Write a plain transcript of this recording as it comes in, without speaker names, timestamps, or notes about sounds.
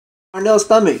Cornell's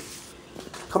stomach.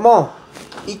 Come on.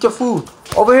 Eat your food.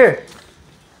 Over here.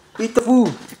 Eat the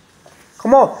food.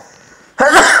 Come on.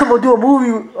 I'm gonna do a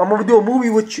movie. I'm gonna do a movie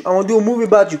with you. I'm gonna do a movie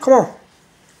about you. Come on.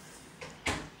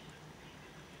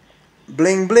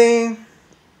 Bling bling.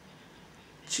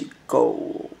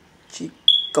 Chico.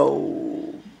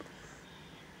 Chico.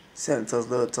 Santa's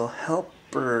little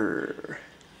helper.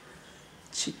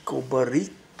 Chico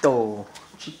burrito.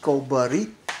 Chico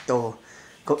burrito.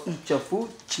 Go eat your food,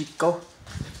 Chico.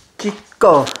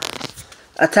 Chico.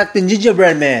 Attack the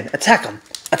gingerbread man. Attack him.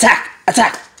 Attack.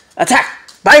 Attack. Attack.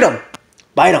 Bite him.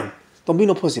 Bite him. Don't be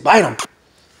no pussy. Bite him.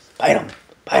 Bite him.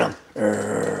 Bite him.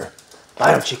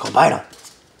 Bite him, Chico. Bite him.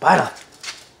 Bite him.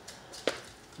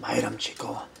 Bite him,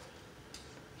 Chico.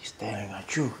 He's staring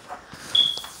at you.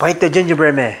 Bite the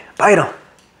gingerbread man. Bite him.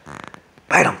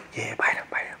 Bite him. Yeah, bite him.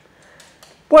 Bite him.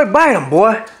 Boy, bite him,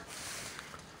 boy.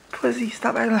 Pussy,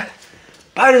 stop acting like.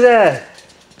 Bite his ass.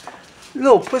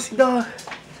 Little pussy dog.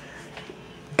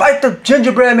 Bite the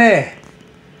gingerbread man.